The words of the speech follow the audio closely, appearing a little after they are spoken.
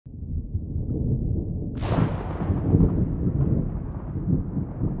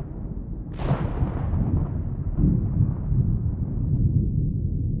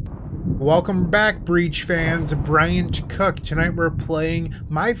Welcome back, Breach fans. Bryant Cook. Tonight we're playing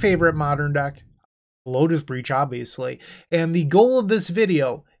my favorite modern deck, Lotus Breach, obviously. And the goal of this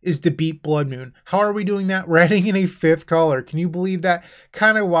video is to beat Blood Moon. How are we doing that? We're adding in a fifth color. Can you believe that?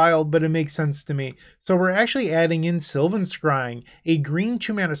 Kind of wild, but it makes sense to me. So we're actually adding in Sylvan Scrying, a green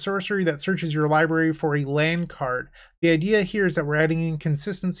 2-mana sorcery that searches your library for a land card. The idea here is that we're adding in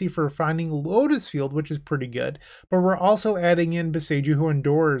consistency for finding Lotus Field, which is pretty good, but we're also adding in Boseiju Who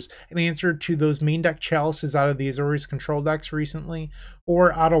Endures, an answer to those main deck chalices out of the Azorius control decks recently,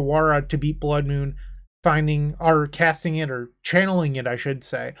 or Otawara to beat Blood Moon, finding or casting it, or channeling it I should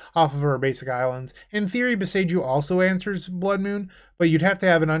say, off of our basic islands. In theory, Boseiju also answers Blood Moon, but you'd have to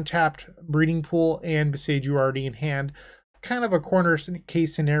have an untapped breeding pool and Boseiju already in hand. Kind of a corner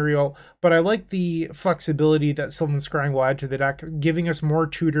case scenario, but I like the flexibility that Sylvan Scrying will add to the deck, giving us more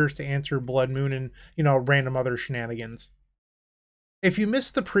tutors to answer Blood Moon and, random other shenanigans. If you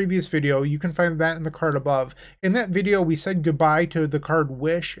missed the previous video, you can find that in the card above. In that video, we said goodbye to the card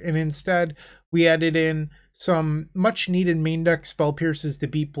Wish, and instead we added in some much needed main deck spell pierces to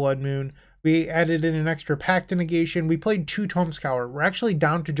beat Blood Moon. We added in an extra Pact Negation. We played 2 Tome Scour. We're actually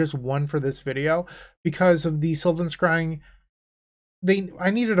down to just 1 for this video because of the Sylvan Scrying. I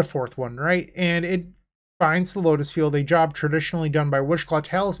needed a 4th one, right? And it finds the Lotus Field, a job traditionally done by Wishclaw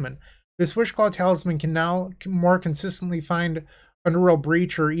Talisman. This Wishclaw Talisman can now more consistently find Underworld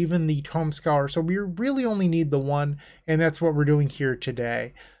Breach or even the Tome Scour. So we really only need the 1, and that's what we're doing here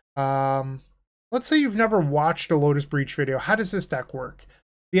today. Let's say you've never watched a Lotus Breach video. How does this deck work?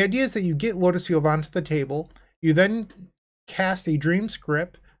 The idea is that you get Lotus Field onto the table. You then cast a Dream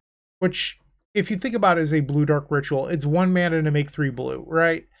Script, which, if you think about it as a blue-dark ritual, it's 1 mana to make 3 blue,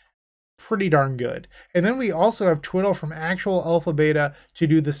 right? Pretty darn good. And then we also have Twiddle from actual Alpha Beta to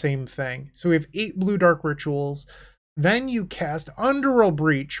do the same thing. So we have 8 blue-dark rituals. Then you cast Underworld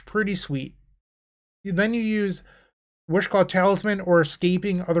Breach, pretty sweet. Then you use Wishclaw Talisman or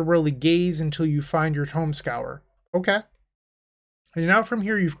Escaping Otherworldly Gaze until you find your Tome Scour. Okay. And now from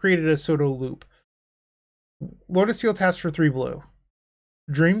here, you've created a pseudo loop. Lotus Field taps for 3 blue.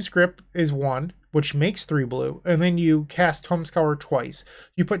 Dream Script is 1, which makes 3 blue, and then you cast Tome Scour twice.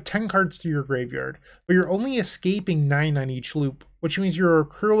 You put 10 cards to your graveyard, but you're only escaping 9 on each loop, which means you're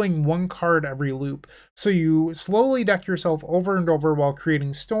accruing 1 card every loop. So you slowly deck yourself over and over while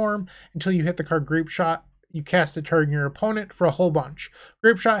creating Storm until you hit the card Grapeshot. You cast it targeting your opponent for a whole bunch.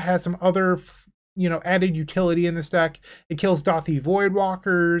 Grapeshot has some other added utility in this deck. It kills Dothy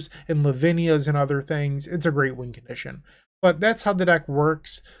Voidwalkers and Lavinias and other things. It's a great win condition. But that's how the deck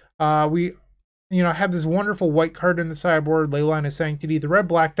works. We have this wonderful white card in the sideboard, Leyline of Sanctity. The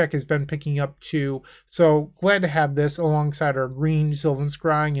red-black deck has been picking up too, so glad to have this alongside our green Sylvan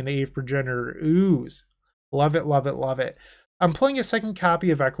Scrying and Ave Progenitor Ooze. Love it, love it, love it. I'm playing a second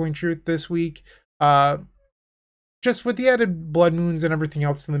copy of Echoing Truth this week. Just with the added Blood Moons and everything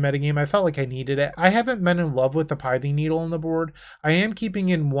else in the metagame, I felt like I needed it. I haven't been in love with the Pithing Needle on the board. I am keeping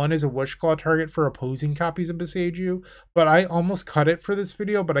in 1 as a Wishclaw target for opposing copies of Boseiju, but I almost cut it for this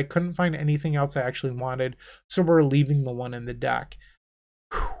video, but I couldn't find anything else I actually wanted, so we're leaving the 1 in the deck.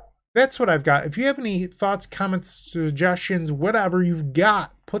 Whew. That's what I've got. If you have any thoughts, comments, suggestions, whatever you've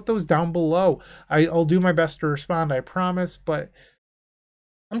got, put those down below. I'll do my best to respond, I promise, but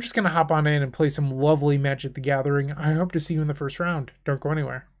I'm just going to hop on in and play some lovely Magic the Gathering. I hope to see you in the first round. Don't go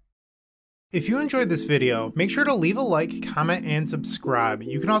anywhere. If you enjoyed this video, make sure to leave a like, comment, and subscribe.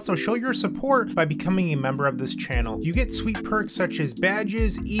 You can also show your support by becoming a member of this channel. You get sweet perks such as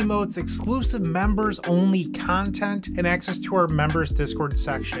badges, emotes, exclusive members-only content, and access to our members Discord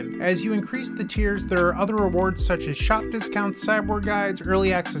section. As you increase the tiers, there are other rewards such as shop discounts, sideboard guides,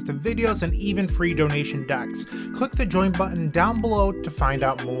 early access to videos, and even free donation decks. Click the join button down below to find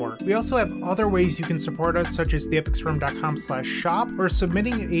out more. We also have other ways you can support us, such as theepicstorm.com/shop or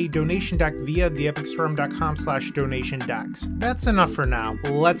submitting a donation deck via theepicstorm.com/donation decks. That's enough for now.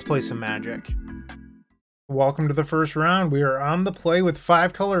 Let's play some Magic. Welcome to the first round. We are on the play with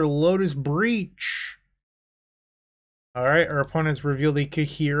 5-color Lotus Breach. Alright, our opponents revealed a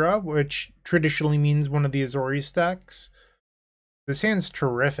Kahira, which traditionally means one of the Azorius decks. This hand's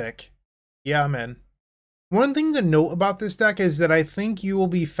terrific. Yeah, man. One thing to note about this deck is that I think you will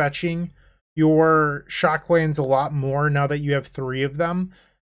be fetching your Shocklands a lot more now that you have 3 of them,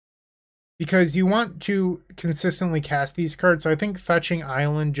 because you want to consistently cast these cards, so I think fetching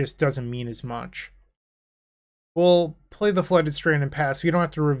Island just doesn't mean as much. We'll play the Flooded Strand and pass. We don't have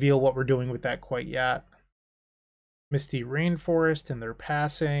to reveal what we're doing with that quite yet. Misty Rainforest, and they're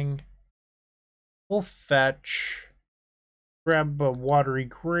passing. We'll fetch. Grab a Watery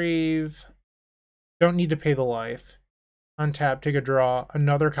Grave. Don't need to pay the life. Untap, take a draw,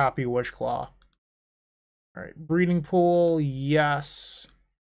 another copy Wishclaw. All right, Breeding Pool, yes.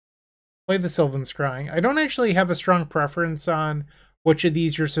 Play the Sylvan Scrying. I don't actually have a strong preference on which of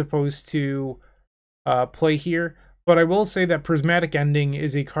these you're supposed to play here, but I will say that Prismatic Ending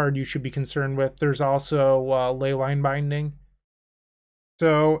is a card you should be concerned with. There's also Leyline Binding.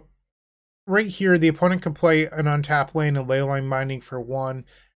 So right here, the opponent could play an untap lane and Leyline Binding for 1.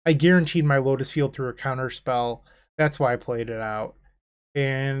 I guaranteed my Lotus Field through a counter spell. That's why I played it out.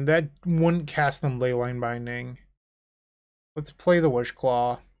 And that wouldn't cast them Leyline Binding. Let's play the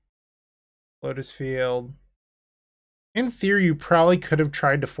Wishclaw. Lotus Field. In theory, you probably could have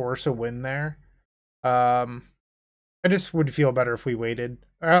tried to force a win there. I just would feel better if we waited.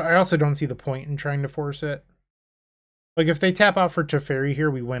 I also don't see the point in trying to force it. Like, if they tap out for Teferi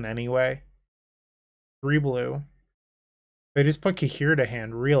here, we win anyway. 3 blue. They just put Kahir to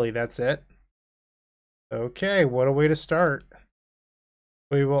hand. Really, that's it? Okay, what a way to start.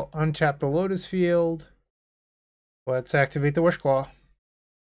 We will untap the Lotus Field. Let's activate the Wishclaw.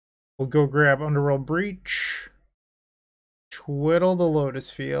 We'll go grab Underworld Breach. Twiddle the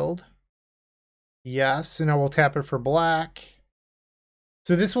Lotus Field. Yes, and now we'll tap it for black.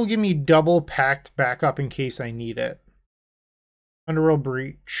 So this will give me double packed backup in case I need it. Underworld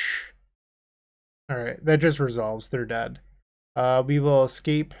Breach. Alright, that just resolves. They're dead. We will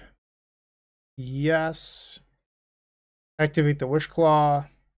escape. Yes. Activate the Wishclaw.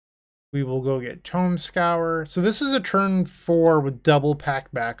 We will go get Tome Scour. So this is a turn 4 with double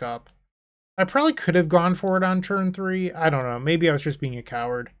packed backup. I probably could have gone for it on turn 3. I don't know. Maybe I was just being a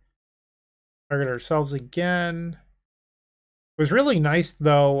coward. Target ourselves again. It was really nice,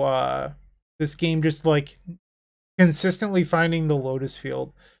 though, this game just, like, consistently finding the Lotus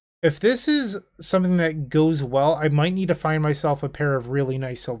Field. If this is something that goes well, I might need to find myself a pair of really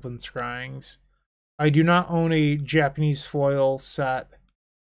nice Sylvan Scryings. I do not own a Japanese foil set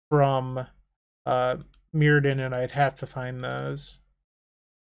from Mirrodin, and I'd have to find those.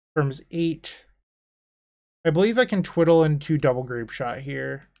 Terms 8. I believe I can twiddle into double Grapeshot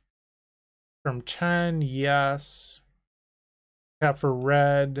here. From 10, yes. Tap for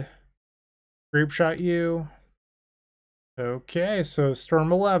red. Grapeshot you. Okay, so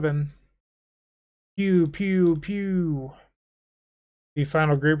Storm 11. Pew, pew, pew. The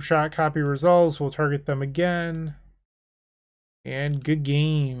final Grapeshot copy resolves. We'll target them again. And good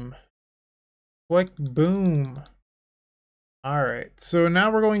game. Click, boom. Alright, so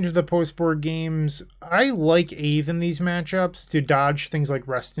now we're going to the post-board games. I like Ave in these matchups to dodge things like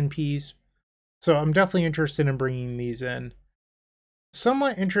Rest in Peace. So I'm definitely interested in bringing these in.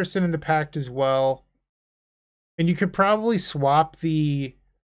 Somewhat interested in the Pact as well. And you could probably swap the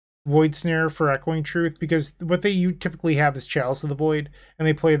Void Snare for Echoing Truth, because what they typically have is Chalice of the Void, and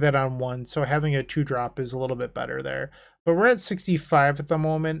they play that on 1, so having a 2-drop is a little bit better there. But we're at 65 at the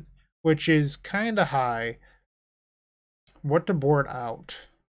moment, which is kind of high. What to board out?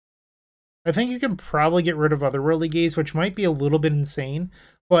 I think you can probably get rid of Otherworldly Gaze, which might be a little bit insane,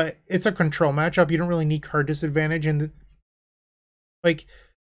 but it's a control matchup. You don't really need card disadvantage, and like,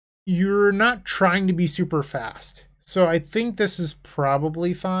 you're not trying to be super fast. So I think this is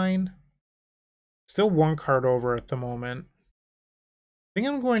probably fine. Still 1 card over at the moment. I think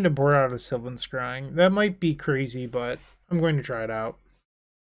I'm going to board out a Sylvan Scrying. That might be crazy, but I'm going to try it out.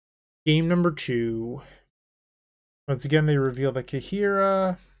 Game number 2. Once again, they reveal the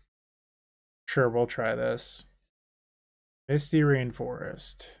Kahira. Sure, we'll try this. Misty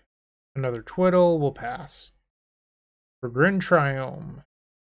Rainforest. Another Twiddle, we'll pass. Grin Triome.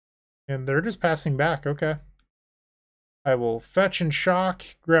 And they're just passing back, okay. I will fetch and shock,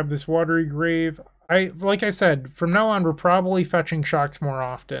 grab this Watery Grave. Like I said, from now on, we're probably fetching shocks more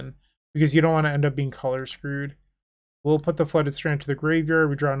often, because you don't want to end up being color screwed. We'll put the Flooded Strand to the graveyard.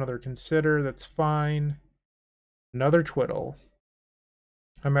 We draw another Consider, that's fine. Another Twiddle.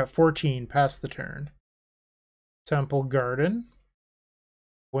 I'm at 14, past the turn. Temple Garden.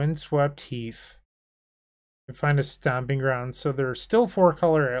 Windswept Heath. I find a Stomping Ground, so they're still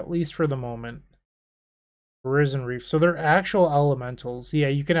 4-color, at least for the moment. Arisen Reef. So they're actual elementals. Yeah,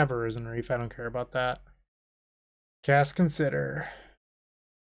 you can have Arisen Reef. I don't care about that. Cast Consider.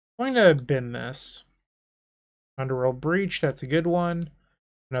 I'm going to bin this. Underworld Breach. That's a good one.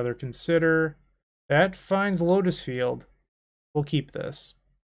 Another Consider. That finds Lotus Field. We'll keep this.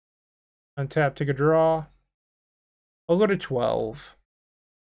 Untap, take a draw. I'll go to 12.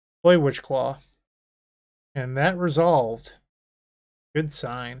 Play Witchclaw. And that resolved. Good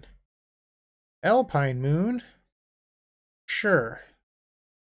sign. Alpine Moon. Sure.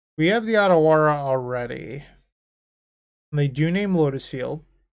 We have the Otawara already. And they do name Lotus Field.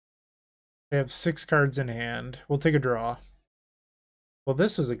 They have 6 cards in hand. We'll take a draw. Well,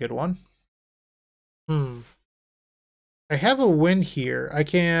 this was a good one. I have a win here. I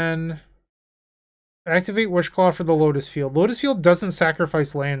can activate Wishclaw for the Lotus Field. Lotus Field doesn't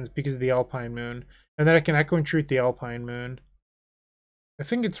sacrifice lands because of the Alpine Moon. And then I can Echo and Truth the Alpine Moon. I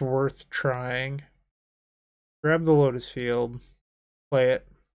think it's worth trying. Grab the Lotus Field. Play it.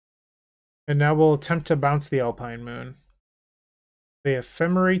 And now we'll attempt to bounce the Alpine Moon. They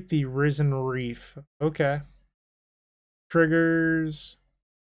ephemerate the Risen Reef. Okay. Triggers.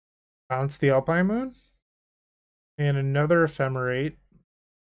 Bounce the Alpine Moon. And another ephemerate.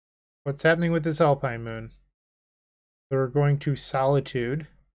 What's happening with this Alpine Moon? They're going to Solitude.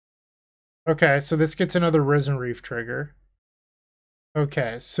 Okay, so this gets another Risen Reef trigger.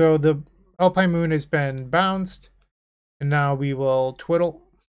 Okay, so the Alpine Moon has been bounced. And now we will Twiddle.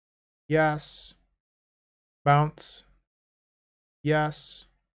 Yes. Bounce. Yes.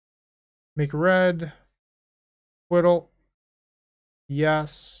 Make red. Twiddle.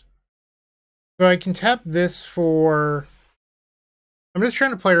 Yes. So I can tap this for... I'm just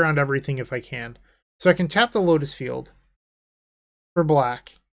trying to play around everything if I can. So I can tap the Lotus Field for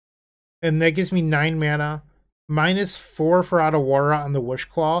black. And that gives me 9 mana. -4 for Otawara on the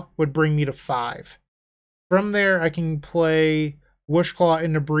Wishclaw would bring me to 5. From there, I can play Wishclaw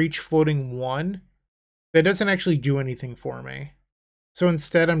into Breach floating 1. That doesn't actually do anything for me. So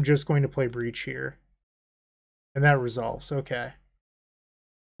instead, I'm just going to play Breach here. And that resolves. Okay.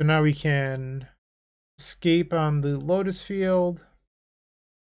 So now we can escape on the Lotus Field.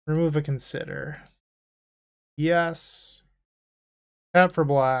 Remove a Consider. Yes. Tap for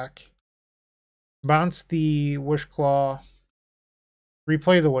black. Bounce the Wishclaw.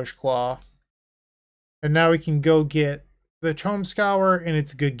 Replay the Wishclaw. And now we can go get the Tome Scour, and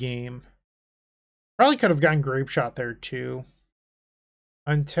it's a good game. Probably could have gotten Grapeshot there too.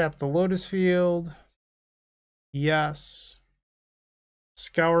 Untap the Lotus Field. Yes.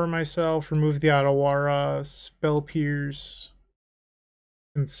 Scour myself. Remove the Otawara. Spell Pierce.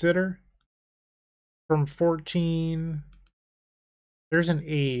 Consider. From 14. There's an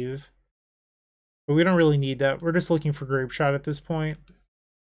Ave. But we don't really need that. We're just looking for Grapeshot at this point.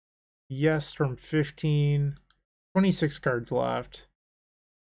 Yes, from 15. 26 cards left.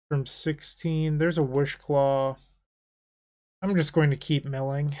 From 16. There's a Wishclaw. I'm just going to keep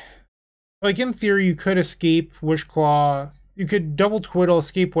milling. Like, in theory, you could escape Wishclaw. You could double Twiddle,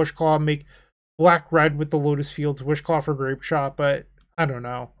 escape Wishclaw, make black-red with the Lotus Fields, Wishclaw for Grapeshot, but I don't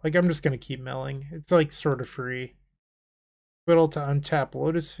know. Like, I'm just going to keep milling. It's, like, sort of free. Twiddle to untap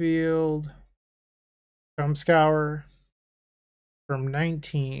Lotus Field. Tome Scour. From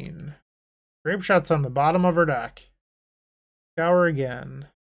 19. Grapeshot's on the bottom of our deck. Scour again.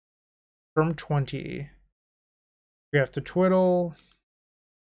 From 20. We have to Twiddle.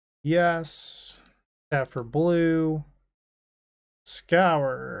 Yes. Tap for blue.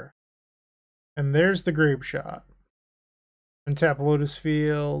 Scour. And there's the Grapeshot. Untap Lotus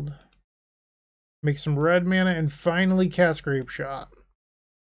Field. Make some red mana and finally cast Grapeshot.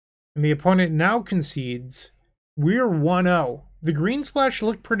 And the opponent now concedes. We're 1-0. The green splash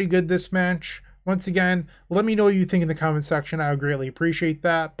looked pretty good this match. Once again, let me know what you think in the comment section. I would greatly appreciate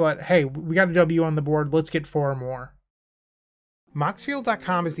that. But hey, we got a W on the board. Let's get 4 more.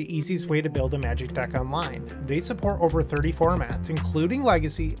 Moxfield.com is the easiest way to build a Magic deck online. They support over 30 formats, including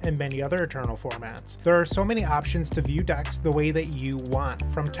Legacy and many other Eternal formats. There are so many options to view decks the way that you want,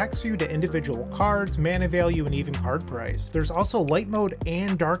 from text view to individual cards, mana value, and even card price. There's also light mode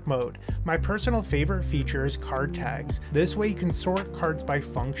and dark mode. My personal favorite feature is card tags. This way you can sort cards by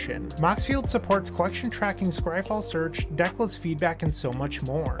function. Moxfield supports collection tracking, Scryfall search, decklist feedback, and so much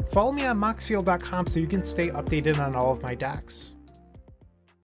more. Follow me on Moxfield.com so you can stay updated on all of my decks.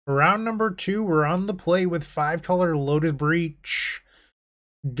 Round number 2, we're on the play with 5-color Lotus Breach.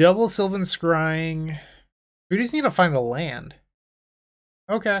 Double Sylvan Scrying. We just need to find a land.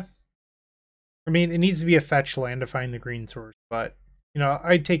 Okay. I mean, it needs to be a fetch land to find the green source, but, you know,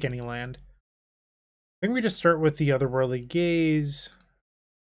 I'd take any land. I think we just start with the Otherworldly Gaze.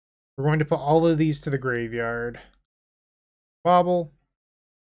 We're going to put all of these to the graveyard. Bobble.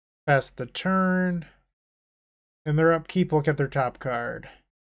 Pass the turn. And their upkeep, look at their top card.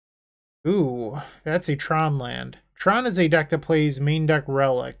 Ooh, that's a Tron land. Tron is a deck that plays main deck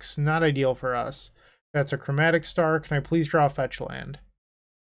relics. Not ideal for us. That's a Chromatic Star. Can I please draw a fetch land?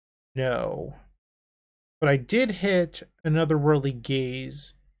 No. But I did hit another Otherworldly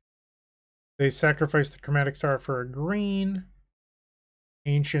Gaze. They sacrificed the Chromatic Star for a green.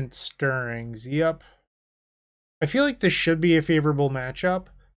 Ancient Stirrings. Yep. I feel like this should be a favorable matchup,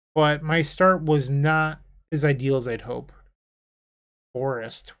 but my start was not as ideal as I'd hope.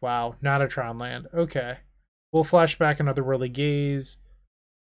 Forest. Wow, not a Tron land. Okay. We'll flash back another Otherworldly Gaze.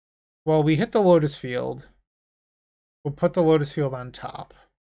 Well, we hit the Lotus Field. We'll put the Lotus Field on top.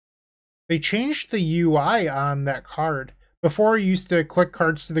 They changed the UI on that card. Before, you used to click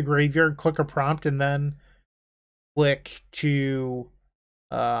cards to the graveyard, click a prompt, and then click to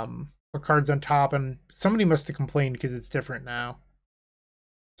put cards on top. And somebody must have complained because it's different now.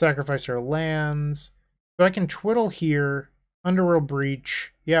 Sacrifice our lands. So I can Twiddle here. Underworld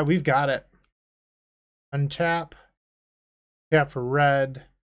Breach. Yeah, we've got it. Untap. Tap for red.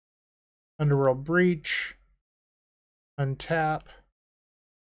 Underworld Breach. Untap.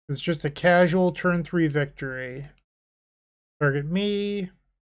 It's just a casual turn 3 victory. Target me.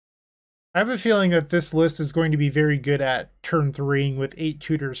 I have a feeling that this list is going to be very good at turn 3ing with 8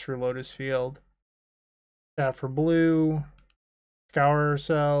 tutors for Lotus Field. Tap for blue. Scour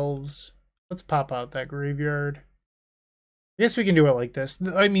ourselves. Let's pop out that graveyard. I guess we can do it like this.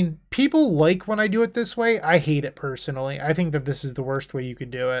 I mean, people like when I do it this way. I hate it personally. I think that this is the worst way you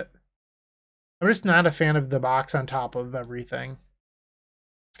could do it. I'm just not a fan of the box on top of everything.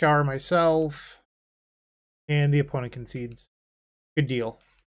 Scour myself. And the opponent concedes. Good deal.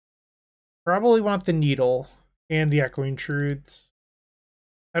 Probably want the Needle and the Echoing Truths.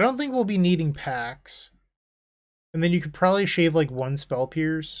 I don't think we'll be needing packs. And then you could probably shave like 1 Spell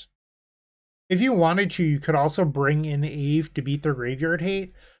Pierce. If you wanted to, you could also bring in Ave to beat their graveyard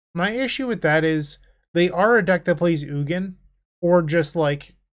hate. My issue with that is they are a deck that plays Ugin, or just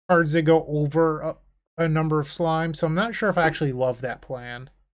like cards that go over a number of slimes, so I'm not sure if I actually love that plan.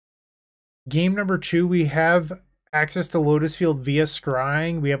 Game number 2, we have access to Lotus Field via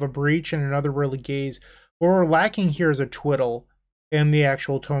Scrying. We have a Breach and another Really Gaze. What we're lacking here is a Twiddle and the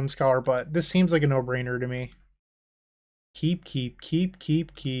actual Tome Scour, but this seems like a no-brainer to me. Keep.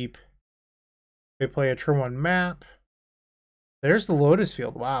 They play a turn 1 map. There's the Lotus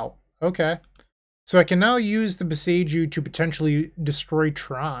Field. Wow. Okay. So I can now use the Boseiju to potentially destroy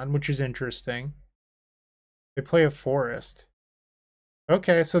Tron, which is interesting. They play a Forest.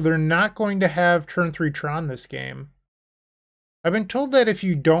 Okay, so they're not going to have turn 3 Tron this game. I've been told that if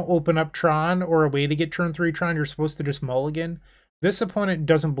you don't open up Tron or a way to get turn 3 Tron, you're supposed to just mulligan. This opponent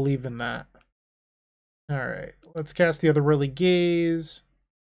doesn't believe in that. Alright, let's cast the other Really Gaze.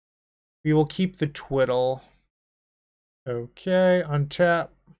 We will keep the Twiddle. Okay, untap.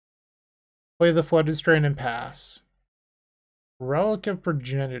 Play the Flooded Strain and pass. Relic of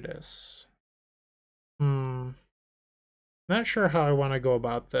Progenitus. Not sure how I want to go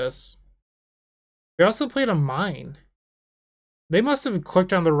about this. We also played a Mine. They must have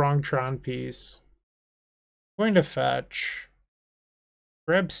clicked on the wrong Tron piece. Going to fetch.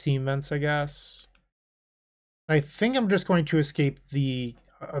 Grab Steam Vents, I guess. I think I'm just going to escape the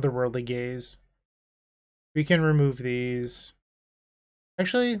Otherworldly Gaze. We can remove these.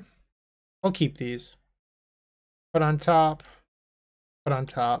 Actually, I'll keep these. Put on top. Put on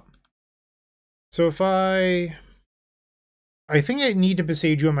top. So if I think I need to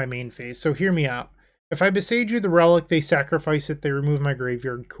Boseiju on my main phase, so hear me out. If I Boseiju the Relic, they sacrifice it, they remove my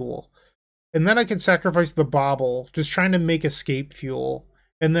graveyard, cool. And then I can sacrifice the Bauble, just trying to make escape fuel.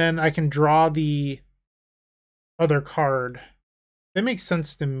 And then I can draw the other card. That makes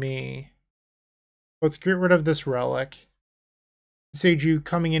sense to me. Let's get rid of this Relic. Boseiju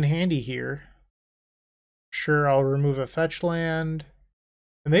coming in handy here. Sure, I'll remove a fetch land.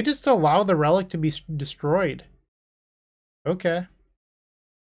 And they just allow the Relic to be destroyed. Okay.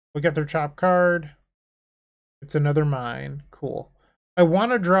 Look at their top card. It's another Mine. Cool. I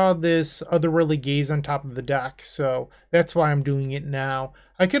want to draw this Otherworldly Gaze on top of the deck, so that's why I'm doing it now.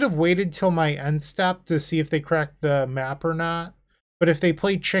 I could have waited till my end step to see if they crack the map or not, but if they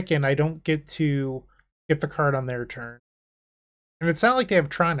play Chicken, I don't get to get the card on their turn. And it's not like they have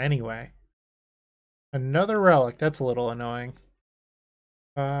Tron anyway. Another Relic. That's a little annoying.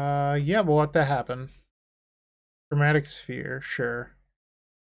 Yeah, we'll let that happen. Chromatic Sphere, sure.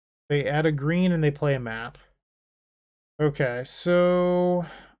 They add a green and they play a map. Okay, so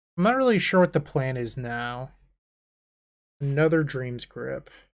I'm not really sure what the plan is now. Another Dream's Grip.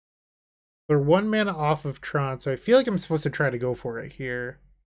 They're 1 mana off of Tron, so I feel like I'm supposed to try to go for it here.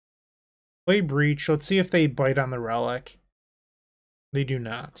 Play Breach. Let's see if they bite on the Relic. They do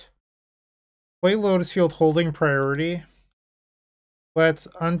not. Play Lotus Field holding priority. Let's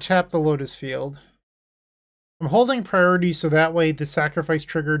untap the Lotus Field. I'm holding priority so that way the sacrifice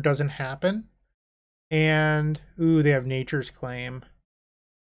trigger doesn't happen. And, ooh, they have Nature's Claim.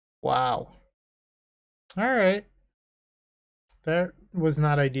 Wow. Alright. That was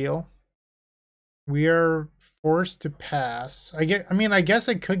not ideal. We are forced to pass. I guess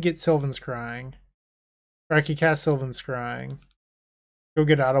I could get Sylvan Scrying. Or I could cast Sylvan Scrying. Go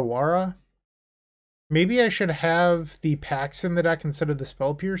get Adawara. Maybe I should have the packs in the deck instead of the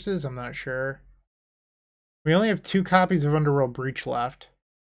Spell Pierces? I'm not sure. We only have 2 copies of Underworld Breach left.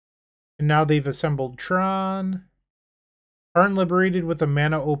 And now they've assembled Tron. Karn liberated with a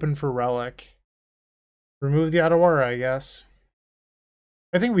mana open for Relic. Remove the Otawara, I guess.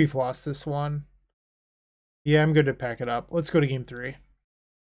 I think we've lost this one. Yeah, I'm good to pack it up. Let's go to game 3.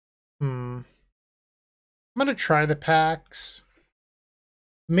 I'm gonna try the packs.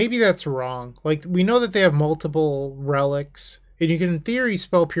 Maybe that's wrong. Like, we know that they have multiple relics, and you can, in theory,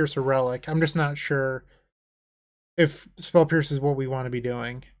 Spell Pierce a relic. I'm just not sure if Spell Pierce is what we want to be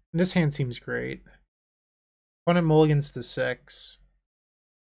doing. And this hand seems great. Opponent mulligans to 6.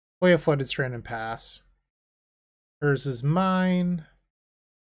 Play a Flooded Strand and pass. Hers is mine.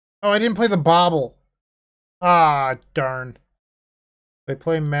 Oh, I didn't play the Bobble. Ah, darn. They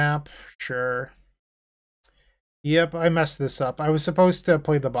play map? Sure. Yep, I messed this up. I was supposed to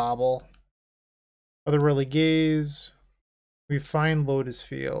play the Bobble. Otherworldly Gaze. We find Lotus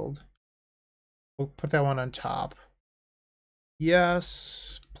Field. We'll put that one on top.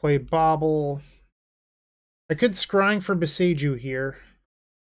 Yes. Play Bobble. I could Scrying for Boseiju here.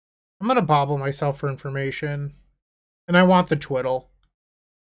 I'm going to Bobble myself for information. And I want the Twiddle.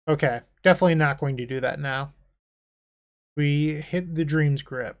 Okay, definitely not going to do that now. We hit the Dream's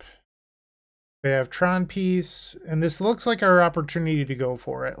Grip. They have Tron piece, and this looks like our opportunity to go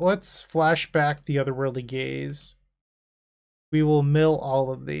for it. Let's flash back the Otherworldly Gaze. We will mill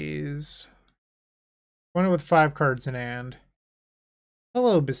all of these. One with 5 cards in hand.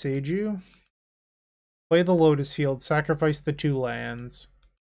 Hello, Boseiju. Play the Lotus Field, sacrifice the 2 lands.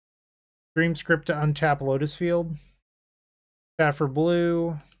 Dream Script to untap Lotus Field. Tap for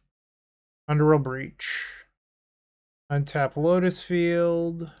blue. Underworld Breach. Untap Lotus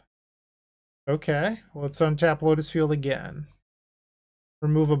Field. Okay, let's untap Lotus Field again.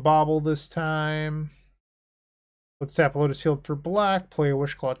 Remove a Bobble this time. Let's tap Lotus Field for black. Play a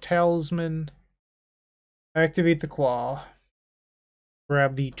Wishclaw Talisman. Activate the Claw.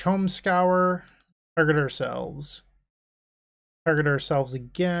 Grab the Tome Scour. Target ourselves. Target ourselves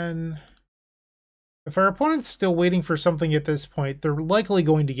again. If our opponent's still waiting for something at this point, they're likely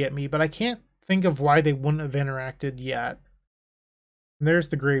going to get me, but I can't think of why they wouldn't have interacted yet. And there's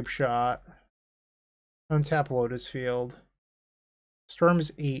the Grapeshot. Untap Lotus Field. Storm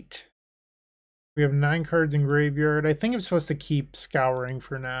is 8. We have 9 cards in graveyard. I think I'm supposed to keep Scouring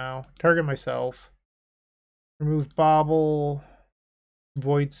for now. Target myself. Remove Bobble.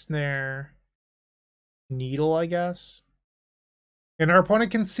 Void Snare. Needle, I guess. And our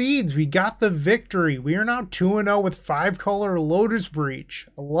opponent concedes. We got the victory. We are now 2-0 with 5-color Lotus Breach.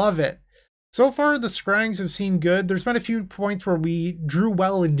 I love it. So far, the scryings have seemed good. There's been a few points where we drew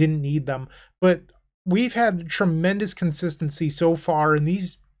well and didn't need them, but we've had tremendous consistency so far in the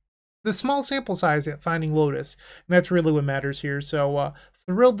small sample size at finding Lotus, and that's really what matters here. So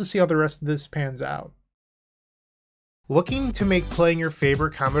thrilled to see how the rest of this pans out. Looking to make playing your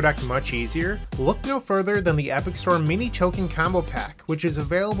favorite combo deck much easier? Look no further than the Epic Storm Mini Token Combo Pack, which is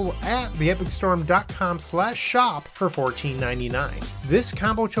available at theepicstorm.com/shop for $14.99. This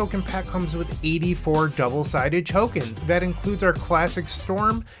combo token pack comes with 84 double-sided tokens. That includes our classic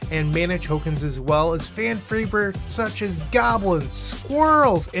Storm and Mana tokens, as well as fan favorites such as Goblins,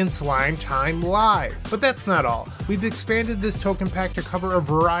 Squirrels, and Slime Time Live. But that's not all. We've expanded this token pack to cover a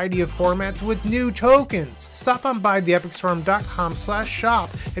variety of formats with new tokens. Stop on by theepicstorm.com/shop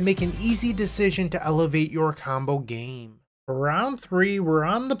and make an easy decision to elevate your combo game. Round 3, we're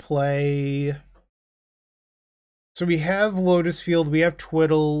on the play. So we have Lotus Field, we have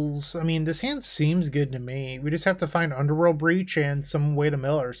Twiddles. I mean, this hand seems good to me. We just have to find Underworld Breach and some way to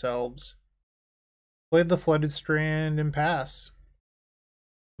mill ourselves. Play the Flooded Strand and pass.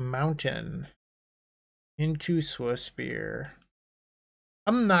 Mountain. Into Swiftspear.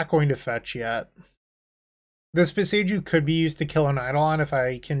 I'm not going to fetch yet. This Boseiju could be used to kill an Eidolon if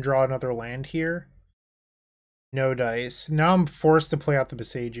I can draw another land here. No dice. Now I'm forced to play out the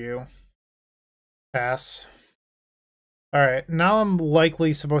Boseiju. Pass. Alright, now I'm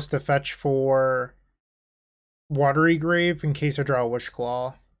likely supposed to fetch for Watery Grave in case I draw a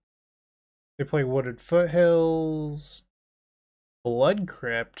Wishclaw. They play Wooded Foothills. Blood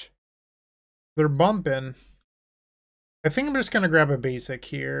Crypt. They're bumping. I think I'm just going to grab a basic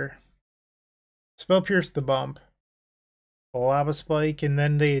here. Spell Pierce the bump. Lava Spike, and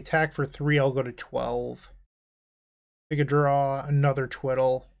then they attack for 3, I'll go to 12. Take a draw, another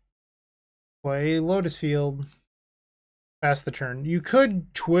Twiddle. Play Lotus Field. Pass the turn. You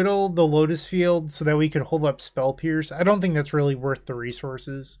could Twiddle the Lotus Field so that we could hold up Spell Pierce. I don't think that's really worth the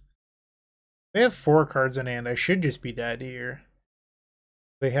resources. They have 4 cards in hand. I should just be dead here.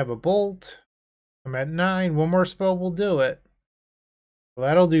 They have a Bolt. I'm at 9. One more spell will do it. Well,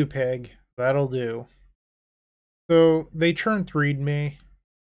 that'll do, pig. That'll do. So they turn 3'd me.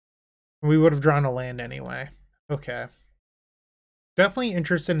 We would have drawn a land anyway. Okay. Definitely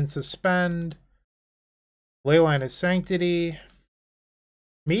interested in Suspend. Leyline of Sanctity.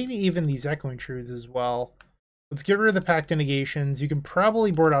 Maybe even these Echoing Truths as well. Let's get rid of the Pact Negations. You can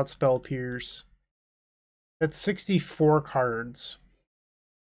probably board out Spell Pierce. That's 64 cards.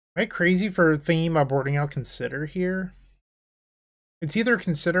 Am I crazy for thinking about boarding out Consider here? It's either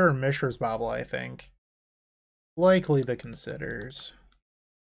Consider or Mishra's Bauble, I think. Likely the Considers.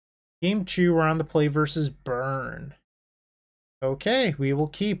 Game 2, we're on the play versus Burn. Okay, we will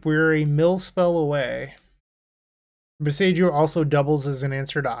keep. We're a mill spell away. Besaidu also doubles as an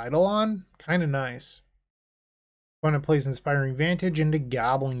answer to Eidolon. Kind of nice. Opponent plays Inspiring Vantage into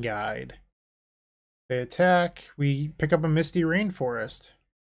Goblin Guide. They attack. We pick up a Misty Rainforest.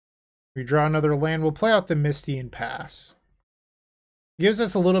 We draw another land. We'll play out the Misty and pass. Gives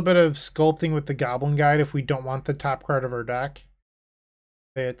us a little bit of sculpting with the Goblin Guide if we don't want the top card of our deck.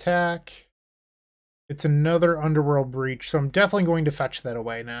 They attack. It's another Underworld Breach, so I'm definitely going to fetch that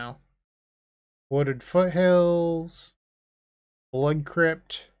away now. Wooded Foothills. Blood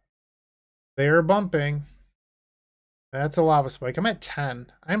Crypt. They are bumping. That's a Lava Spike. I'm at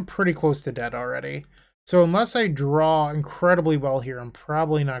 10. I'm pretty close to dead already. So unless I draw incredibly well here, I'm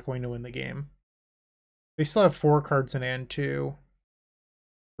probably not going to win the game. They still have 4 cards in hand too.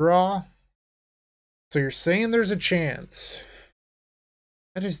 Draw. So you're saying there's a chance.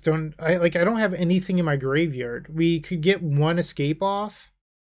 I just don't I don't have anything in my graveyard. We could get one escape off.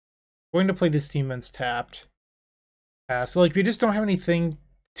 I'm going to play this team that's tapped. So like we just don't have anything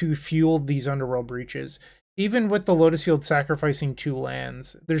to fuel these Underworld Breaches. Even with the Lotus Field sacrificing 2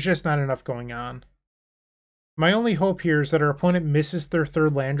 lands, there's just not enough going on. My only hope here is that our opponent misses their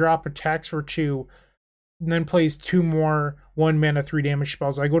 3rd land drop, attacks for 2, and then plays 2 more 1 mana 3 damage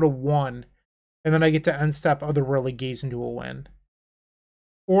spells. I go to 1, and then I get to end step Otherworldly Gaze into a win.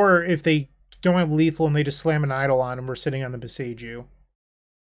 Or if they don't have lethal and they just slam an Eidolon and we're sitting on the Besaidu.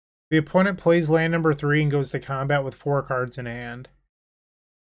 The opponent plays land number 3 and goes to combat with 4 cards in hand.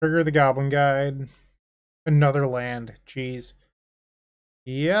 Trigger the Goblin Guide. Another land. Jeez.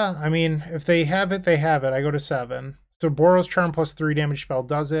 Yeah, I mean, if they have it, they have it. I go to 7. So Boros Charm plus 3 damage spell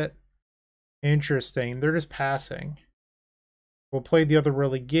does it. Interesting. They're just passing. We'll play the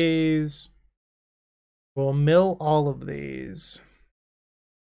Otherworldly Gaze. We'll mill all of these.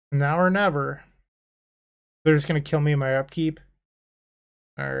 Now or never. They're just going to kill me in my upkeep.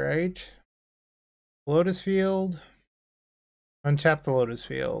 Alright. Lotus Field. Untap the Lotus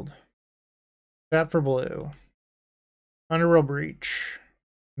Field. Tap for blue. Underworld Breach.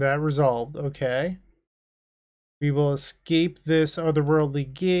 That resolved. Okay. We will escape this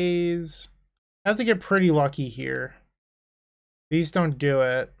Otherworldly Gaze. I have to get pretty lucky here. These don't do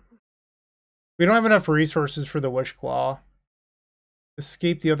it. We don't have enough resources for the Wish Claw.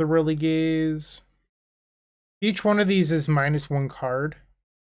 Escape the Otherworldly Gaze. Each one of these is -1 card.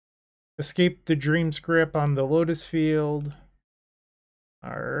 Escape the Dream's Grip on the Lotus Field.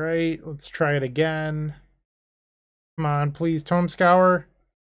 Alright, let's try it again. Come on, please. Tome Scour.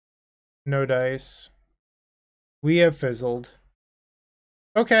 No dice. We have fizzled.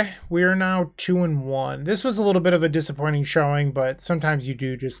 Okay, we are now 2-1. This was a little bit of a disappointing showing, but sometimes you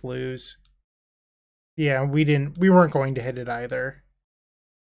do just lose. Yeah, we weren't going to hit it either.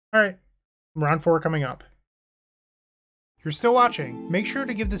 Alright, round 4 coming up. If you're still watching, make sure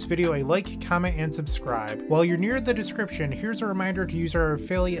to give this video a like, comment, and subscribe. While you're near the description, here's a reminder to use our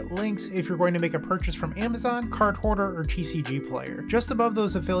affiliate links if you're going to make a purchase from Amazon, Card Hoarder, or TCG Player. Just above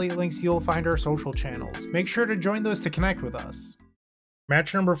those affiliate links, you'll find our social channels. Make sure to join those to connect with us.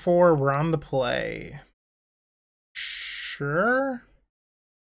 Match number 4, we're on the play. Sure?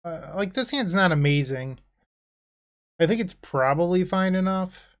 Like, this hand's not amazing. I think it's probably fine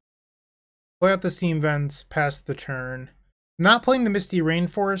enough. Play out the Steam Vents, pass the turn. Not playing the Misty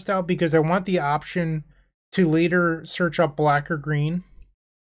Rainforest out because I want the option to later search up black or green.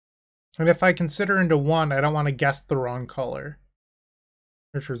 And if I consider into 1, I don't want to guess the wrong color.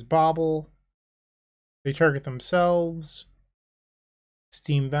 Mishra's Bauble. They target themselves.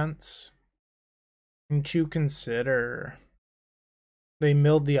 Steam Vents. And to consider. They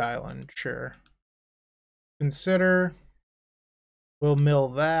milled the island, sure. Consider. We'll mill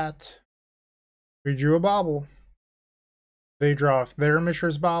that. We drew a Bauble. They draw their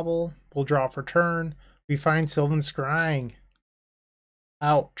Mishra's Bauble. We'll draw for turn. We find Sylvan Scrying.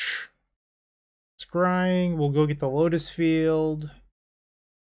 Ouch. Scrying. We'll go get the Lotus Field.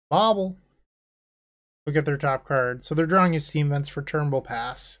 Bauble. Look at their top card. So they're drawing his Steam Vents for turn. We'll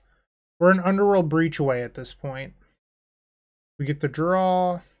pass. We're an Underworld Breach away at this point. We get the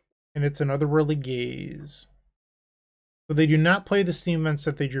draw, and it's another Otherworldly Gaze. So they do not play the steam vents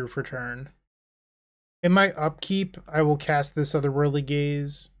that they drew for turn. In my upkeep, I will cast this Otherworldly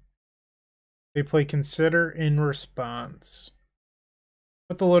Gaze. They play Consider in response.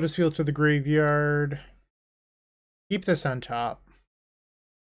 Put the Lotus Field to the graveyard. Keep this on top.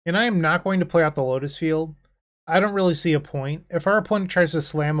 And I am not going to play out the Lotus Field. I don't really see a point. If our opponent tries to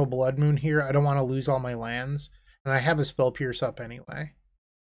slam a Blood Moon here, I don't want to lose all my lands. And I have a Spell Pierce up anyway.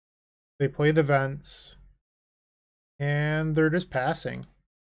 They play the vents. And they're just passing.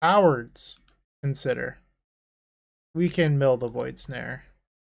 Cowards. Consider. We can mill the Void Snare.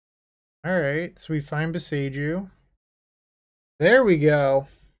 Alright, so we find Besiju. There we go.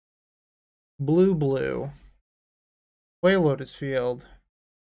 Blue, blue. Play Lotus Field.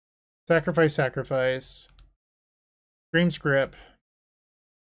 Sacrifice, sacrifice. Dream Script.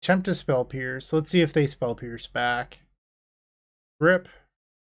 Attempt to Spell Pierce. Let's see if they Spell Pierce back. Grip.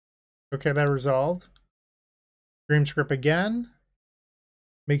 Okay, that resolved. Dream Script again.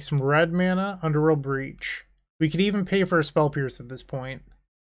 Make some red mana. Underworld Breach. We could even pay for a Spell Pierce at this point.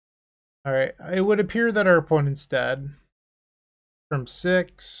 Alright, it would appear that our opponent's dead. From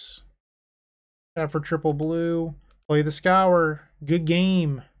 6. Tap for triple blue. Play the Scour. Good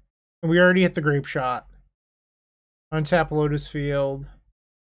game. And we already hit the Grapeshot. Untap Lotus Field.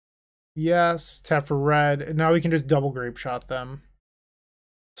 Yes. Tap for red. And now we can just double Grapeshot them.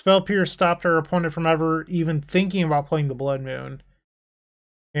 Spell Pierce stopped our opponent from ever even thinking about playing the Blood Moon.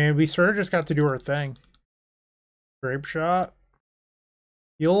 And we sort of just got to do our thing. Grapeshot.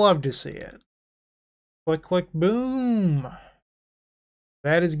 You'll love to see it. Click, click, boom.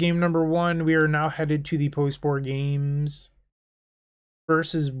 That is game number 1. We are now headed to the post-board games.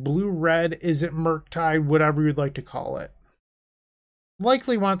 Versus blue-red, is it Murktide, whatever you'd like to call it.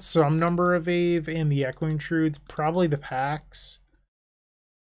 Likely wants some number of Ave and the Echoing Truths, probably the packs.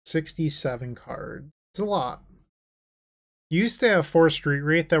 67 cards. It's a lot. You used to have 4 Street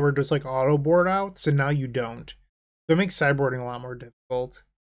Wraith that were just like auto board outs, and now you don't. So it makes sideboarding a lot more difficult.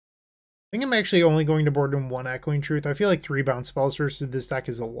 I think I'm actually only going to board in 1 Echoing Truth. I feel like 3 bounce spells versus this deck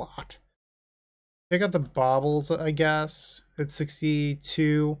is a lot. Check out the baubles, I guess. It's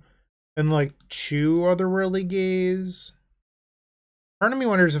 62. And like 2 Otherworldly Gaze. Part of me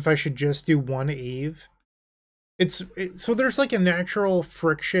wonders if I should just do 1 Ave. So there's like a natural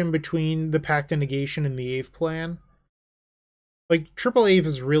friction between the Pact of Negation and the Ave plan. Like, triple Ave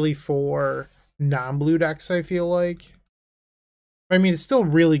is really for non-blue decks, I feel like. I mean, it's still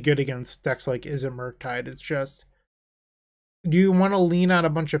really good against decks like Is It Murktide. It's just, do you want to lean on a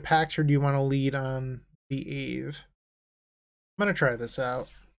bunch of packs or do you want to lead on the Ave? I'm going to try this out.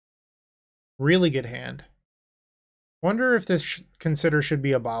 Really good hand. Wonder if this Consider should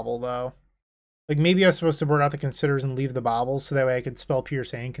be a bauble, though. Like, maybe I was supposed to board out the Considers and leave the baubles so that way I could Spell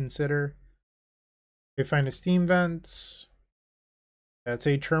Pierce and Consider. Okay, find a Steam Vents. That's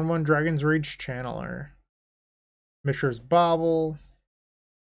a turn 1 Dragon's Rage Channeler. Mishra's Bauble.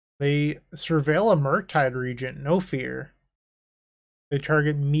 They surveil a Murktide Regent, no fear. They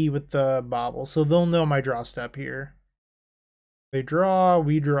target me with the Bauble, so they'll know my draw step here. They draw,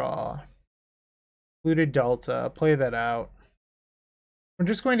 we draw. Included Delta, play that out. I'm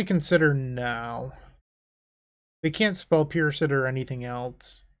just going to Consider now. They can't Spell Pierce it or anything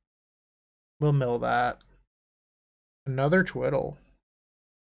else. We'll mill that. Another Twiddle.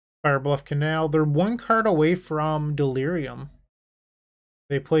 Firebluff Canal. They're 1 card away from Delirium.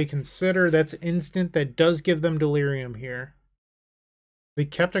 They play Consider. That's instant. That does give them Delirium here. They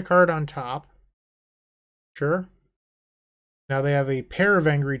kept a card on top. Sure. Now they have a pair of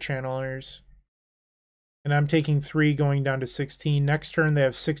Angry Channelers. And I'm taking 3 going down to 16. Next turn they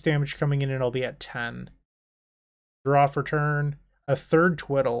have 6 damage coming in and I'll be at 10. Draw for turn. A 3rd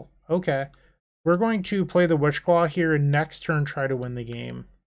Twiddle. Okay. We're going to play the Witchclaw here and next turn try to win the game.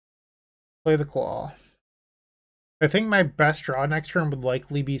 Play the Claw. I think my best draw next turn would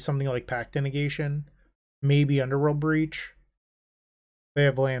likely be something like Pact of Negation. Maybe Underworld Breach. They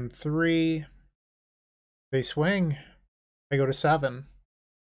have land 3. They swing. I go to 7.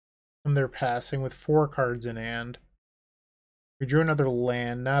 And they're passing with 4 cards in hand. We drew another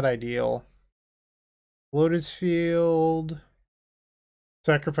land. Not ideal. Lotus Field.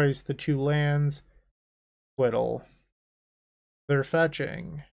 Sacrifice the 2 lands. Twiddle. They're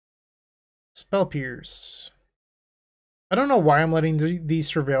fetching. Spell Pierce. I don't know why I'm letting these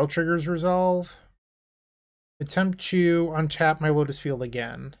Surveil triggers resolve. Attempt to untap my Lotus Field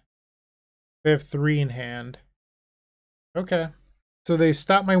again. They have 3 in hand. Okay. So they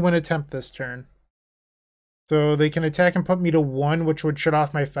stopped my win attempt this turn. So they can attack and put me to 1, which would shut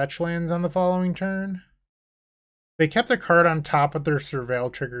off my fetch lands on the following turn. They kept a card on top of their surveil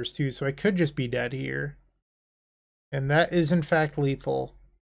triggers too, so I could just be dead here. And that is in fact lethal.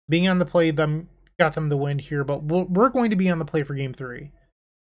 Being on the play got them the win here, but we're going to be on the play for game 3.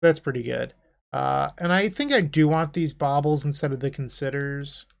 That's pretty good. And I think I do want these baubles instead of the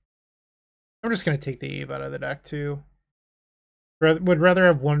considers. I'm just going to take the Ave out of the deck too. Would rather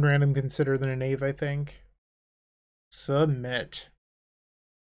have one random consider than an Ave, I think. Submit.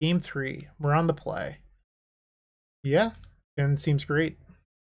 Game 3. We're on the play. Yeah, and seems great.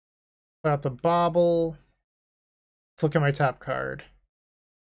 Got the bauble. Let's look at my top card.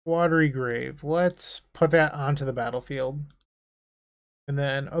 Watery Grave. Let's put that onto the battlefield. And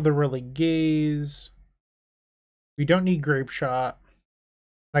then Otherworldly Gaze. We don't need Grapeshot.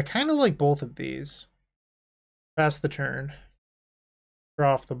 I kind of like both of these. Pass the turn.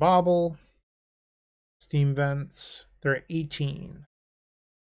 Draw off the bauble. Steam Vents. They're at 18.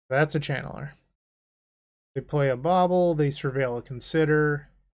 That's a channeler. They play a bauble. They surveil a consider.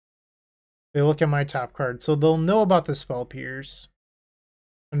 They look at my top card. So they'll know about the Spell Pierce.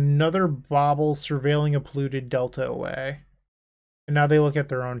 Another bauble surveilling a polluted Delta away. And now they look at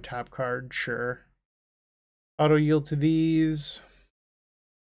their own top card. Sure. Auto yield to these.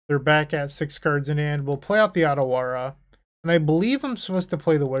 They're back at 6 cards in hand. We'll play out the Otawara. And I believe I'm supposed to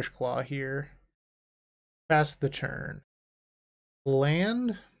play the Wishclaw here. Pass the turn.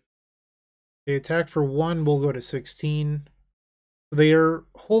 Land. They attack for 1. We'll go to 16. They are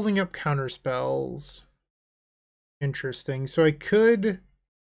holding up counter spells. Interesting. So I could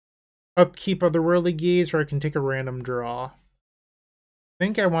upkeep Otherworldly Gaze, or I can take a random draw. I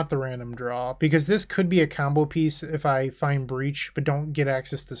think I want the random draw, because this could be a combo piece if I find Breach, but don't get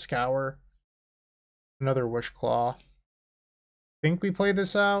access to Scour. Another Wishclaw. Think we play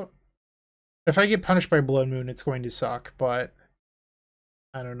this out? If I get punished by Blood Moon, it's going to suck, but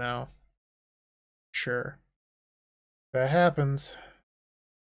I don't know. Sure. That happens.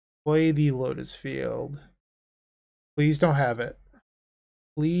 Play the Lotus Field. Please don't have it.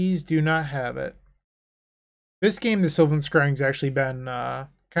 Please do not have it. This game, the Sylvan Scrying's actually been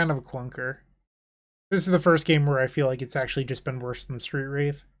kind of a clunker. This is the first game where I feel like it's actually just been worse than Street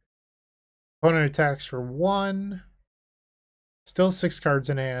Wraith. Opponent attacks for 1. Still 6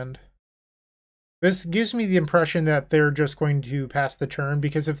 cards in hand. This gives me the impression that they're just going to pass the turn,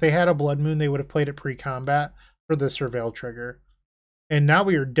 because if they had a Blood Moon, they would have played it pre-combat for the Surveil trigger. And now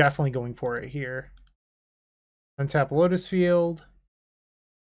we are definitely going for it here. Untap Lotus Field.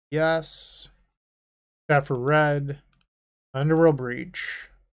 Yes. Tap for red. Underworld Breach.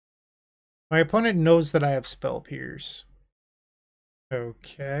 My opponent knows that I have Spell Pierce.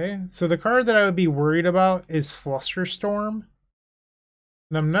 Okay, so the card that I would be worried about is Flusterstorm.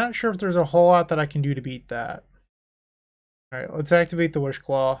 And I'm not sure if there's a whole lot that I can do to beat that. Alright, let's activate the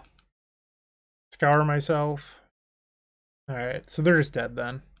Wishclaw. Scour myself. Alright, so they're just dead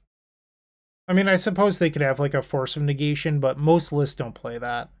then. I mean, I suppose they could have like a Force of Negation, but most lists don't play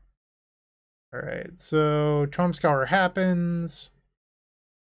that. Alright, so Tome Scour happens.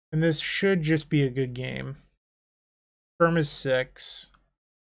 And this should just be a good game. Firm is 6.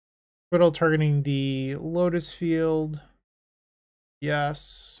 Twiddle targeting the Lotus Field.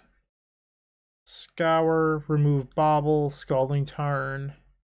 Yes. Scour, remove Bauble, Scalding Tarn.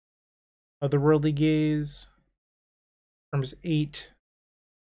 Otherworldly Gaze. Firm is 8.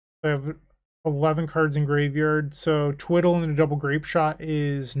 I have 11 cards in graveyard, so Twiddle and a double Grapeshot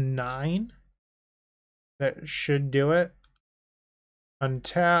is 9. That should do it.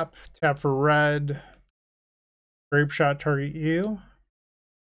 Untap, tap for red. Grapeshot target you.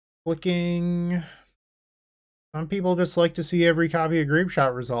 Clicking. Some people just like to see every copy of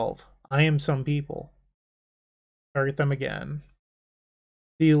Grapeshot resolve. I am some people. Target them again.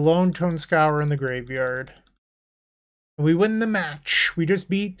 The lone Tome Scour in the graveyard. We win the match. We just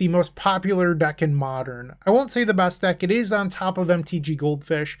beat the most popular deck in Modern. I won't say the best deck. It is on top of MTG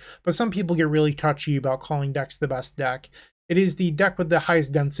Goldfish, but some people get really touchy about calling decks the best deck. It is the deck with the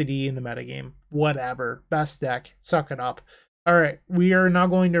highest density in the metagame. Whatever. Best deck. Suck it up. Alright, we are now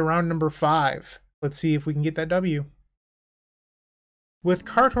going to round number 5. Let's see if we can get that W. With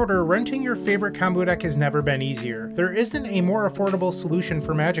Card Hoarder, renting your favorite combo deck has never been easier. There isn't a more affordable solution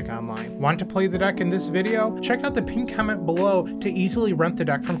for Magic Online. Want to play the deck in this video? Check out the pinned comment below to easily rent the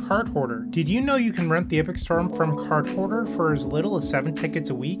deck from Card Hoarder. Did you know you can rent the Epic Storm from Card Hoarder for as little as 7 tickets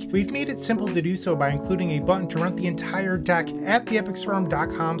a week? We've made it simple to do so by including a button to rent the entire deck at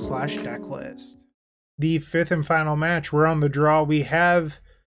theepicstorm.com/decklist. The 5th and final match, we're on the draw. We have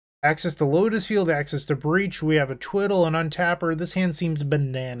access to Lotus Field, access to Breach. We have a Twiddle, an Untapper. This hand seems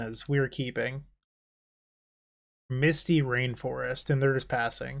bananas. We are keeping. Misty Rainforest, and they're just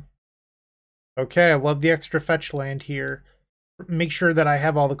passing. Okay, I love the extra fetch land here. Make sure that I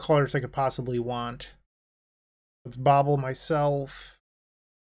have all the colors I could possibly want. Let's bobble myself.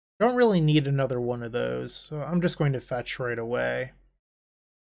 Don't really need another one of those, so I'm just going to fetch right away.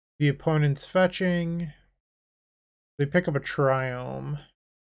 The opponent's fetching. They pick up a Triome.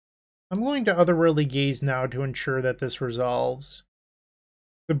 I'm going to Otherworldly Gaze now to ensure that this resolves.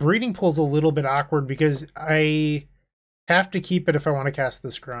 The breeding pool's a little bit awkward because I have to keep it if I want to cast the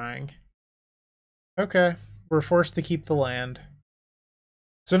Scrying. Okay, we're forced to keep the land.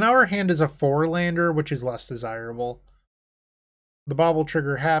 So now our hand is a 4-lander, which is less desirable. The bobble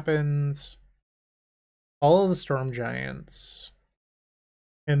trigger happens. All of the Storm Giants.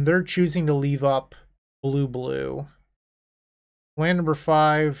 And they're choosing to leave up blue. Land number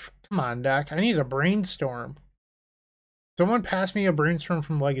 5. Come on, deck. I need a Brainstorm. Someone passed me a Brainstorm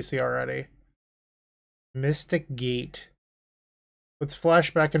from Legacy already. Mystic Gate. Let's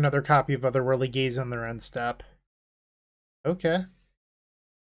flash back another copy of Otherworldly Gaze on their end step. Okay.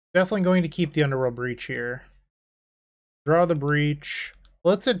 Definitely going to keep the Underworld Breach here. Draw the Breach.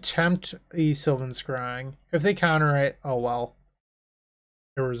 Let's attempt a Sylvan Scrying. If they counter it, oh well.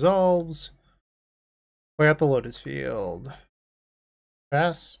 It resolves. Play out the Lotus Field.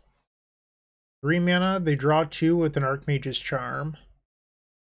 Pass. 3 mana. They draw 2 with an Archmage's Charm.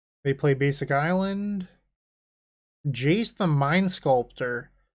 They play Basic Island. Jace the Mind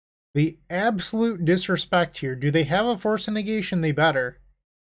Sculptor. The absolute disrespect here. Do they have a Force of Negation? They better.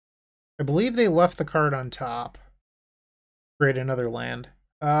 I believe they left the card on top. Great, another land.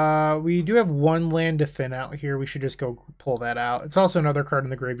 We do have 1 land to thin out here. We should just go pull that out. It's also another card in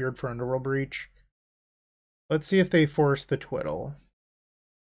the graveyard for Underworld Breach. Let's see if they force the Twiddle.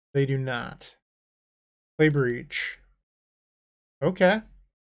 They do not. Play Breach. Okay.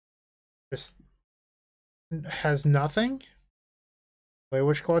 Just has nothing. Play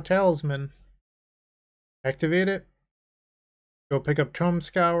Wishclaw Talisman. Activate it. Go pick up Tome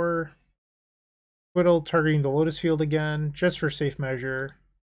Scour. Twiddle targeting the Lotus Field again, just for safe measure.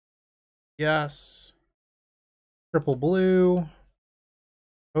 Yes. Triple blue.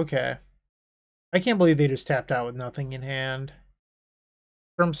 Okay. I can't believe they just tapped out with nothing in hand.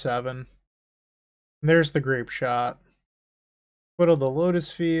 From 7. And there's the Grapeshot. Twiddle the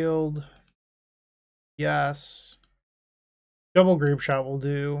Lotus Field. Yes. Double Grapeshot will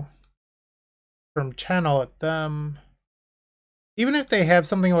do. From 10, I'll let them. Even if they have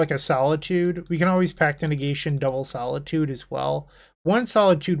something like a Solitude, we can always Pact of Negation double Solitude as well. 1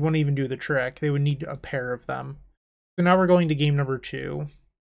 Solitude wouldn't even do the trick. They would need a pair of them. So now we're going to game number 2.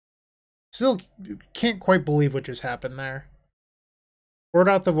 Still can't quite believe what just happened there. Board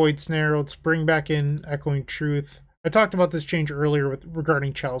out the Void Snare. Let's bring back in Echoing Truth. I talked about this change earlier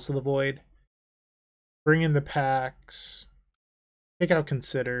regarding Chalice of the Void. Bring in the packs. Take out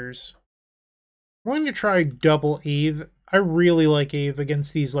Considers. I'm going to try double Ave. I really like Ave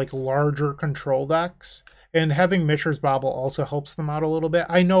against these like larger control decks. And having Mishra's Bobble also helps them out a little bit.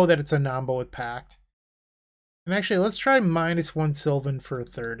 I know that it's a Nombo with Pact. And actually, let's try -1 Sylvan for a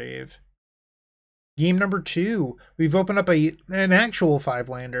 3rd Ave. Game number 2. We've opened up an actual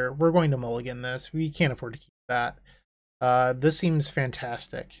 5-lander. We're going to mulligan this. We can't afford to keep that. This seems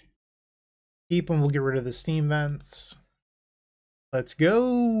fantastic. Keep them. We'll get rid of the Steam Vents. Let's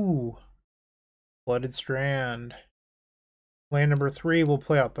go. Flooded Strand. Land number 3. We'll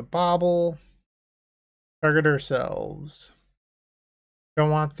play out the Bobble. Target ourselves.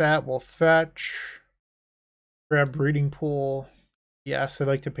 Don't want that. We'll fetch. Grab Breeding Pool. Yes, I'd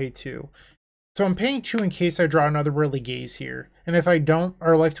like to pay 2. So I'm paying 2 in case I draw another Otherworldly Gaze here. And if I don't,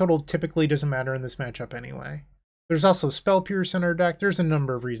 our life total typically doesn't matter in this matchup anyway. There's also Spell Pierce in our deck. There's a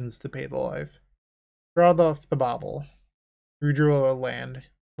number of reasons to pay the life. Draw the Bobble. Redrew a land.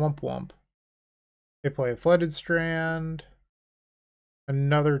 Wump wump. They play a Flooded Strand.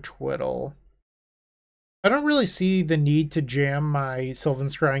 Another Twiddle. I don't really see the need to jam my Sylvan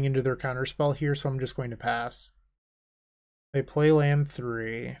Scrying into their counterspell here, so I'm just going to pass. They play land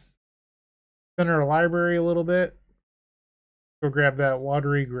 3. Center library a little bit. Go grab that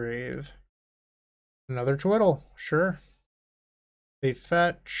Watery Grave. Another Twiddle, sure. They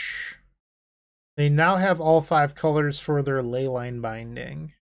fetch. They now have all 5 colors for their Leyline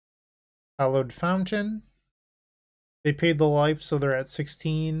Binding. Hallowed Fountain. They paid the life, so they're at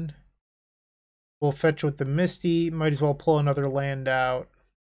 16. We'll fetch with the Misty. Might as well pull another land out.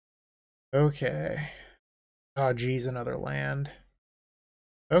 Okay. Oh, geez, another land.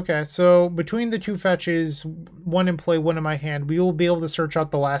 Okay, so between the 2 fetches, 1 in play, 1 in my hand, we will be able to search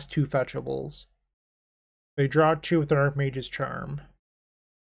out the last 2 fetchables. They draw 2 with an Archmage's Charm.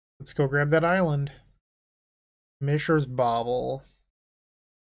 Let's go grab that island. Mishra's Bauble.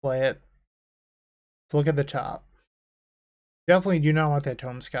 Play it. Let's look at the top. Definitely do not want that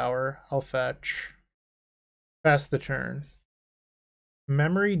Tome Scour. I'll fetch. Pass the turn.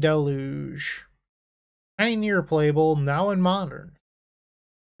 Memory Deluge. Pioneer playable, now in Modern.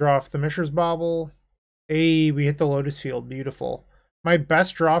 Draw off the Mishra's Bauble. Hey, we hit the Lotus Field. Beautiful. My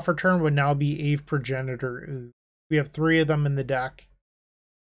best draw for turn would now be Ave Progenitor. Ooh. We have 3 of them in the deck.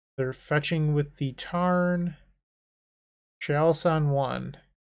 They're fetching with the Tarn. Chalice on 1.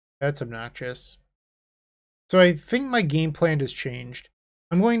 That's obnoxious. So I think my game plan has changed.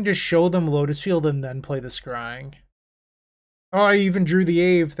 I'm going to show them Lotus Field and then play the Scrying. Oh, I even drew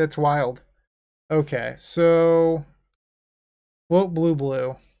the Ave. That's wild. Okay, so float blue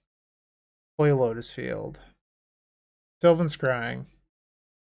blue. Play Lotus Field. Sylvan Scrying.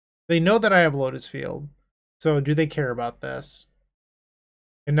 They know that I have Lotus Field. So do they care about this?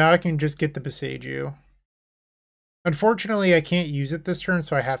 And now I can just get the Beseiju. Unfortunately, I can't use it this turn,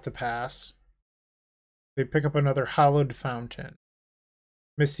 so I have to pass. They pick up another Hallowed Fountain.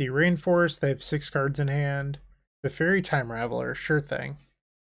 Misty Rainforest, they have 6 cards in hand. The Fairy Time Raveler, sure thing.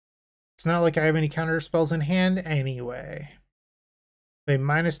 It's not like I have any counter spells in hand anyway. They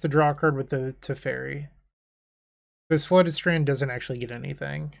minus the draw card with the Teferi. This Flooded Strand doesn't actually get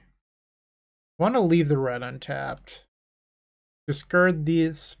anything. I want to leave the red untapped. Discard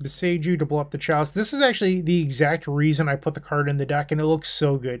this Beseiju to blow up the Chalice. This is actually the exact reason I put the card in the deck, and it looks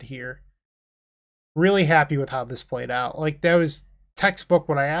so good here. Really happy with how this played out. Like, that was textbook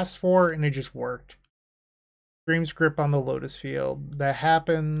what I asked for, and it just worked. Dream's Grip on the Lotus Field. That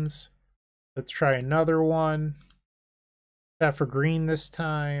happens. Let's try another one. Tap for green this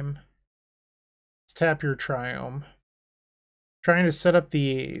time. Let's tap your Triumph. Trying to set up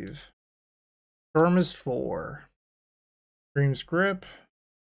the Ave. Storm is 4. Dream's Grip.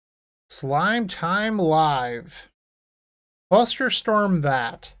 Slime Time Live. Buster Storm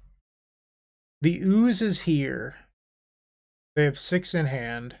that. The Ooze is here. They have 6 in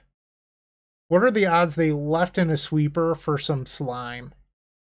hand. What are the odds they left in a sweeper for some slime?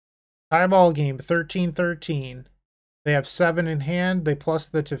 Highball game, 13-13. They have 7 in hand. They plus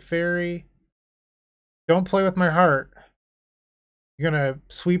the Teferi. Don't play with my heart. You're going to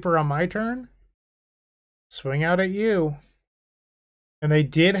sweeper on my turn? Swing out at you. And they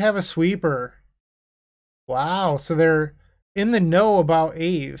did have a sweeper. Wow, so they're in the know about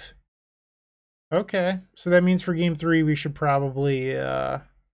Ave. Okay, so that means for game 3 we should probably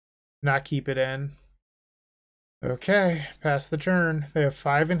not keep it in. Okay, pass the turn. They have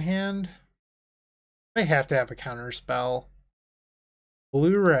 5 in hand. They have to have a counter spell.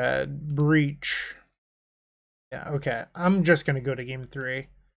 Blue-red, Breach. Yeah, okay. I'm just going to go to game 3.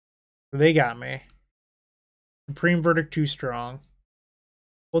 They got me. Supreme Verdict too strong.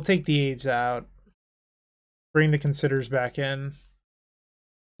 We'll take the Aves out. Bring the Considers back in.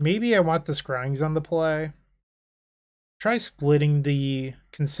 Maybe I want the Scryings on the play. Try splitting the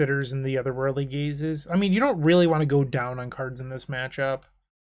Considers and the Otherworldly Gazes. I mean, you don't really want to go down on cards in this matchup.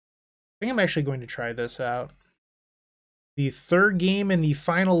 I think I'm actually going to try this out. The 3rd game in the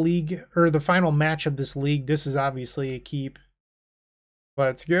final league, or the final match of this league. This is obviously a keep.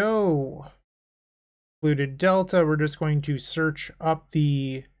 Let's go. Included Delta. We're just going to search up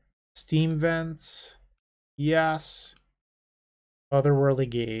the Steam vents. Yes. Otherworldly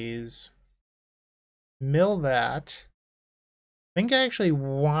Gaze. Mill that. I think I actually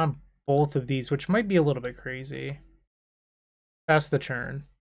want both of these, which might be a little bit crazy. Pass the turn.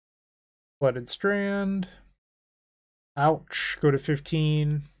 Flooded Strand. Ouch. Go to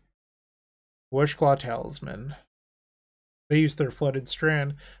 15. Wishclaw Talisman. They use their Flooded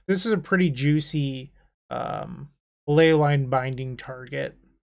Strand. This is a pretty juicy Leyline Binding target.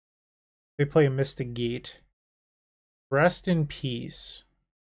 They play a Mystic Gate. Rest in Peace.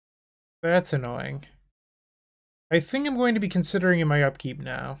 That's annoying. I think I'm going to be considering in my upkeep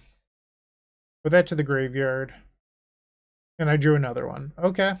now. Put that to the graveyard. And I drew another one.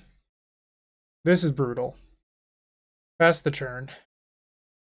 Okay. This is brutal. Pass the turn.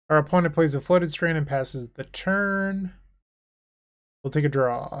 Our opponent plays a Flooded Strand and passes the turn. We'll take a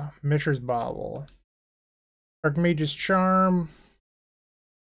draw. Mishra's Bauble. Archmage's Charm.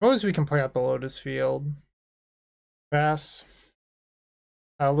 Suppose we can play out the Lotus Field. Pass.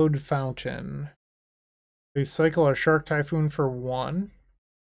 Hallowed Fountain. They cycle a Shark Typhoon for 1.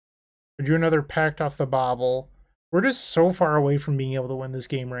 We do another Pact off the Bauble. We're just so far away from being able to win this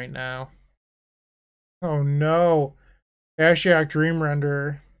game right now. Oh no. Ashiok Dream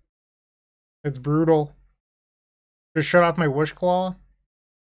Renderer. It's brutal. Just shut off my Wishclaw.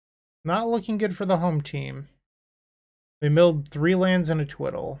 Not looking good for the home team. They milled 3 lands and a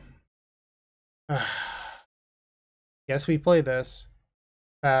Twiddle. Guess we play this.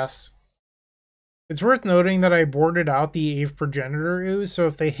 Pass. It's worth noting that I boarded out the Ave Progenitor Ooze, so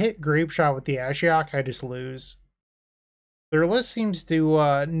if they hit Grapeshot with the Ashiok, I just lose. Their list seems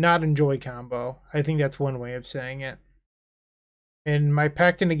to not enjoy combo. I think that's one way of saying it. And my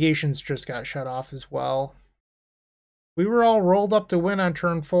Pact of Negations just got shut off as well. We were all rolled up to win on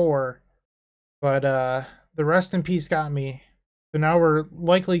turn 4, but the Rest in Peace got me. So now we're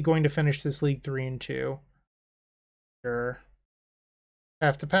likely going to finish this league 3-2. Sure.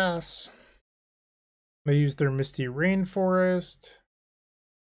 Have to pass. They use their Misty Rainforest.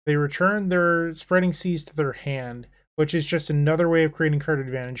 They return their Spreading Seas to their hand, which is just another way of creating card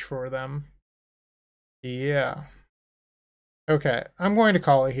advantage for them. Yeah. Okay, I'm going to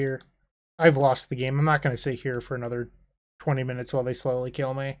call it here. I've lost the game. I'm not going to sit here for another 20 minutes while they slowly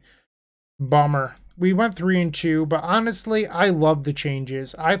kill me. Bummer. We went 3-2, but honestly, I love the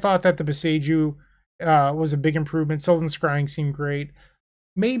changes. I thought that the Boseiju was a big improvement. Sylvan Scrying seemed great.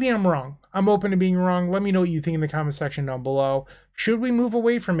 Maybe I'm wrong. I'm open to being wrong. Let me know what you think in the comment section down below. Should we move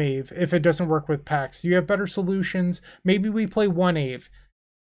away from Ave if it doesn't work with packs? Do you have better solutions? Maybe we play one Ave.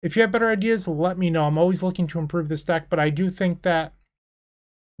 If you have better ideas, let me know. I'm always looking to improve this deck, but I do think that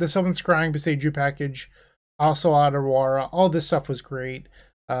the Sylvan Scrying Boseiju package, also Adawara, all this stuff was great.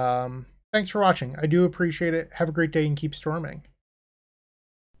 Thanks for watching. I do appreciate it. Have a great day and keep storming.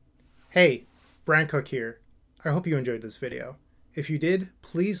 Hey, Bryant Cook here. I hope you enjoyed this video. If you did,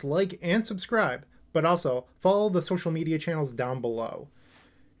 please like and subscribe, but also follow the social media channels down below.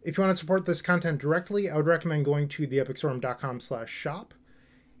 If you want to support this content directly, I would recommend going to theepicstorm.com/shop.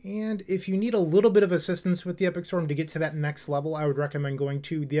 And if you need a little bit of assistance with the Epic Storm to get to that next level, I would recommend going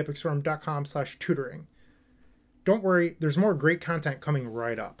to theepicstorm.com/tutoring. Don't worry, there's more great content coming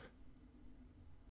right up.